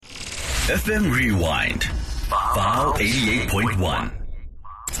FM Rewind. File 88.1.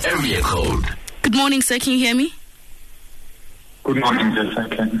 Area code. Good morning, sir. Can you hear me? Good morning, yes, I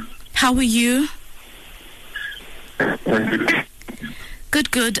can. How are you? Very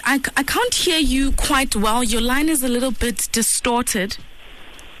good. Good. I can't hear you quite well. Your line is a little bit distorted.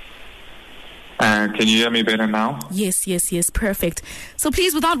 Can you hear me better now? Yes. Perfect. So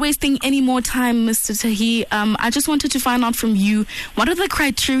please, without wasting any more time, Mr. Tahir, I just wanted to find out from you, what are the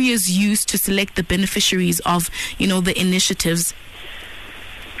criteria used to select the beneficiaries of, the initiatives?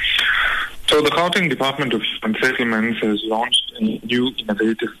 So the Gauteng Department of Human Settlements has launched a new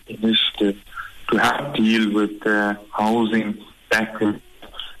innovative initiative to help deal with the housing backlog in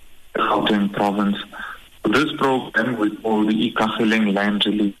the Gauteng province. This program, we call the Ikagileng Land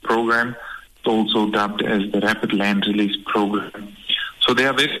Relief Program, it's also dubbed as the Rapid Land Release Program. So there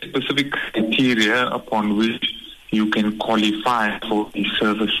are very specific criteria upon which you can qualify for the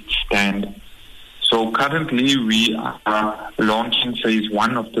service stand. So currently we are launching phase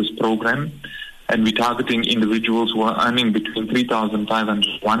 1 of this program, and we're targeting individuals who are earning between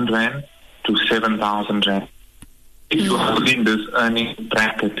 3,501 Rand to 7,000 Rand. If you are within this earning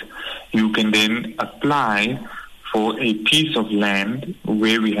bracket, you can then apply for a piece of land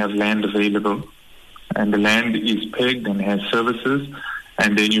where we have land available, and the land is pegged and has services,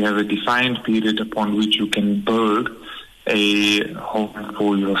 and then you have a defined period upon which you can build a home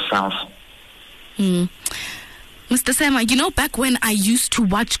for yourself. Mr. Sema, back when I used to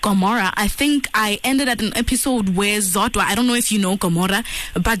watch Gomorrah, I think I ended at an episode where Zodwa, I don't know if you know Gomorrah,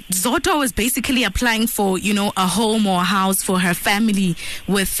 but Zodwa was basically applying for, a home or a house for her family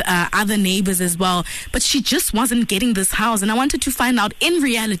with other neighbors as well. But she just wasn't getting this house. And I wanted to find out, in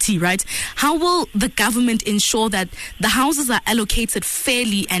reality, right, how will the government ensure that the houses are allocated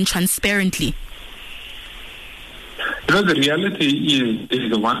fairly and transparently? The reality is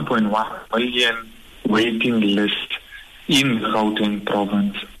the 1.1 million waiting list in the Gauteng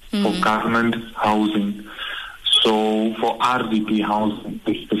province for government housing. So for RDP housing, to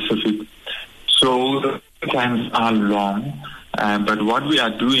be specific. So the times are long, but what we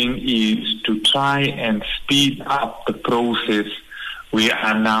are doing is to try and speed up the process. We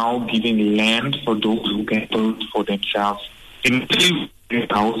are now giving land for those who can build for themselves. In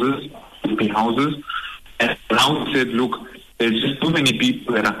houses, and now we said, look, there's just too many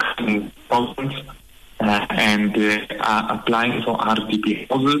people that are coming to the province and are applying for RDP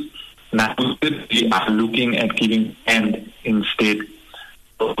houses. Now we are looking at giving land instead.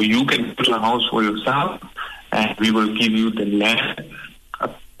 So you can build a house for yourself, and we will give you the land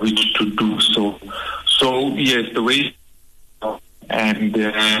which to do so. So yes, the way, and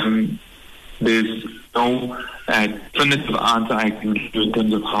there's no definitive answer I can give you in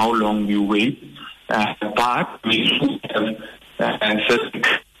terms of how long you wait. But we do have certain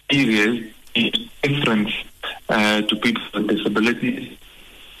areas difference to people with disabilities,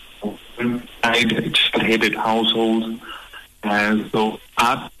 child-headed households. So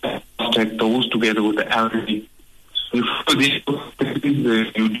I check those together with the elderly. So you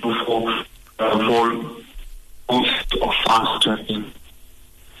do for most of fast tracking.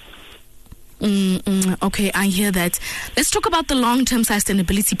 Okay, I hear that. Let's talk about the long-term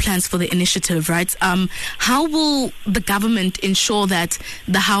sustainability plans for the initiative, right? How will the government ensure that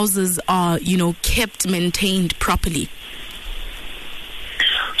the houses are, kept, maintained properly?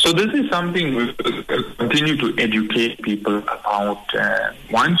 So this is something we continue to educate people about.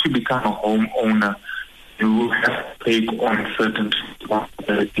 Once you become a homeowner, you have to take on certain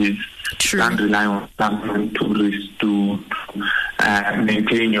responsibilities. True. You can't rely on government tourists to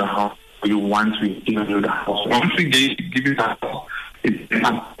maintain your house. You once we give you the house. Once we give you the house, it's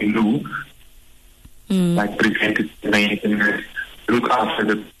enough to do, like preventive maintenance, look after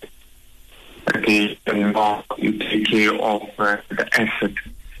the you take care of the asset.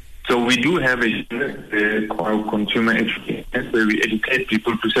 So we do have a called consumer education where we educate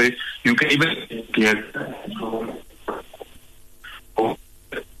people to say you can even get to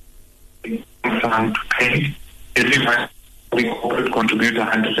pay every month. We contribute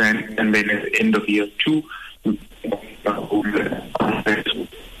 100 Rand, and then at the end of year 2, we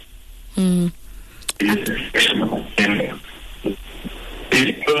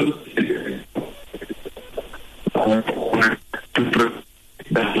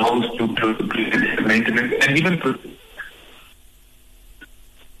the house to maintenance and even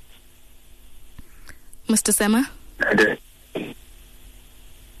Mr. Sema?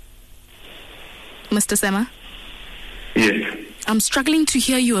 Mr. Sema? Yes. I'm struggling to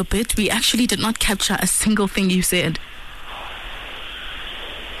hear you a bit. We actually did not capture a single thing you said.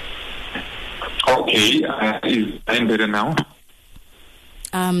 Okay, is mine better now?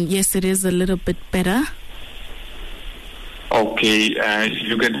 Yes, it is a little bit better. Okay, if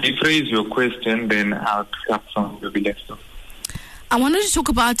you can rephrase your question, then I'll pick up from the left. I wanted to talk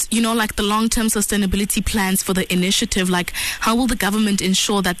about, like the long-term sustainability plans for the initiative. Like, how will the government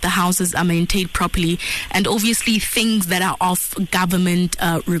ensure that the houses are maintained properly? And obviously things that are off government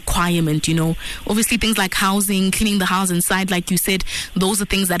requirement, Obviously things like housing, cleaning the house inside, like you said, those are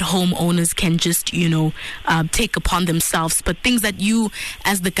things that homeowners can just, take upon themselves. But things that you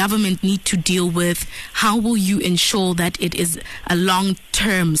as the government need to deal with, how will you ensure that it is a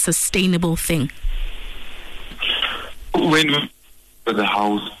long-term sustainable thing? When the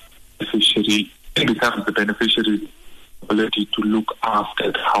house beneficiary, it becomes the beneficiary's ability to look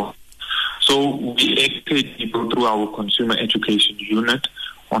after the house. So we educate people through our consumer education unit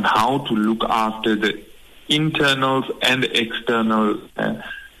on how to look after the internals and the external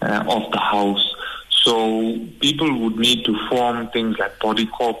of the house. So people would need to form things like body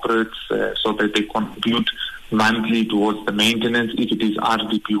corporates so that they contribute monthly towards the maintenance. If it is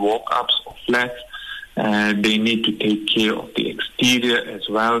RDP walk-ups or flats, they need to take care of the exterior as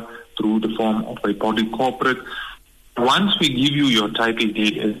well through the form of a body corporate. Once we give you your title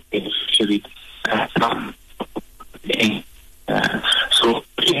deed as beneficiary, so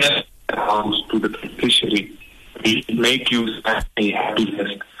we have the house to the beneficiary, we make use of a happy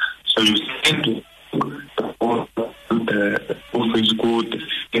list. So you send to the office good,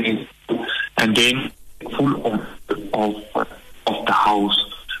 and then full of the house.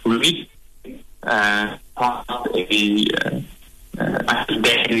 We need past a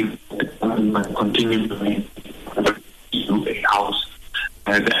decade, the government continue to make a house.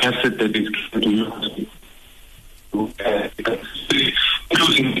 The asset that is given to you,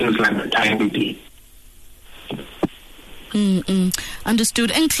 including things like the title deed. Understood.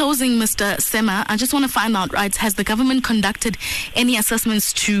 In closing, Mr. Sema, I just want to find out, right, has the government conducted any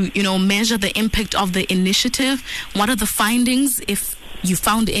assessments to, measure the impact of the initiative? What are the findings, if you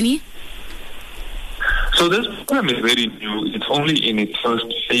found any? So this program is very new. It's only in its first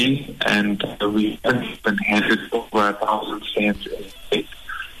phase, and we haven't even handed over 1,000 stands.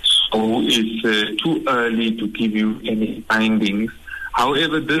 So it's too early to give you any findings.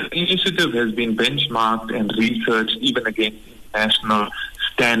 However, this initiative has been benchmarked and researched even against international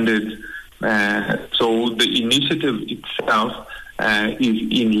standards. So the initiative itself is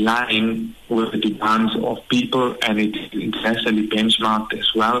in line with the demands of people, and it is internationally benchmarked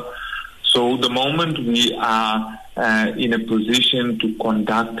as well. So the moment we are in a position to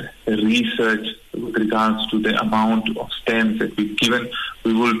conduct research with regards to the amount of stamps that we've given,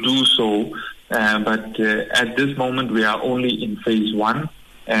 we will do so. But at this moment, we are only in phase 1,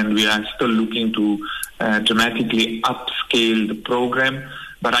 and we are still looking to dramatically upscale the program.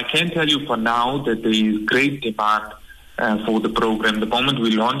 But I can tell you for now that there is great demand for the program. The moment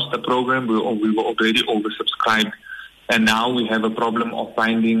we launched the program, we were already oversubscribed. And now we have a problem of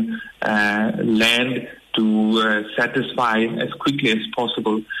finding land to satisfy as quickly as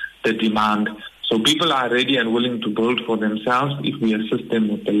possible the demand. So people are ready and willing to build for themselves if we assist them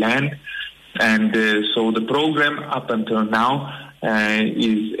with the land. And so the program up until now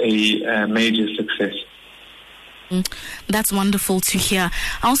is a major success. That's wonderful to hear.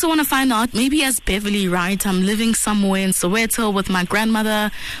 I also want to find out, maybe as Beverly, right, I'm living somewhere in Soweto with my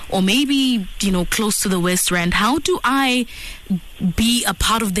grandmother, or maybe, close to the Westrand. How do I be a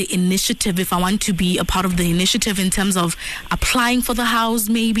part of the initiative if I want to be a part of the initiative in terms of applying for the house,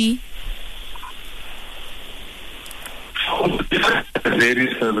 maybe?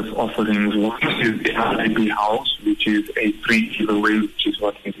 Various service offerings. One is the RIP house, which is a free giveaway, which is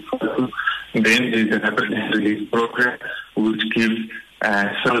what we refer to. Then there's the rapid release program, which gives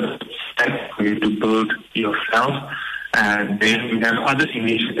service for you to build yourself. And then we have other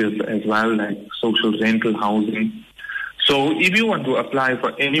initiatives as well, like social rental housing. So if you want to apply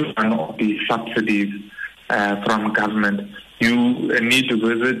for any one of these subsidies from government, you need to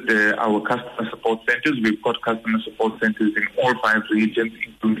visit our customer support centers. We've got customer support centers in all 5 regions,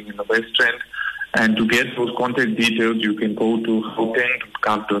 including in the Westrand. And to get those contact details, you can go to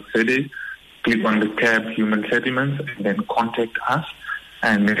gauteng.gov.za, click on the tab Human Settlements, and then contact us.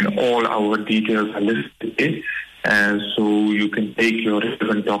 And then all our details are listed there. So you can take your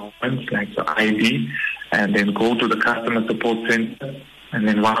relevant documents like your ID and then go to the customer support center. And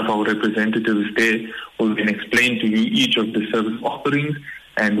then one of our representatives there will then explain to you each of the service offerings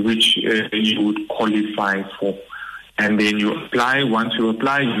and which you would qualify for. And then you apply. Once you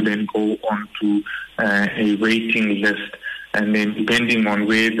apply, you then go on to a waiting list. And then depending on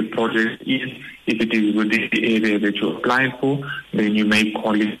where the project is, if it is within the area that you apply for, then you may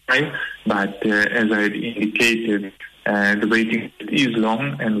qualify. But as I had indicated, the waiting list is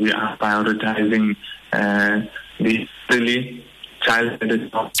long, and we are prioritizing the elderly, child.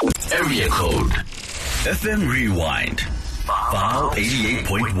 Area code FM Rewind. File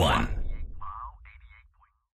 88.1.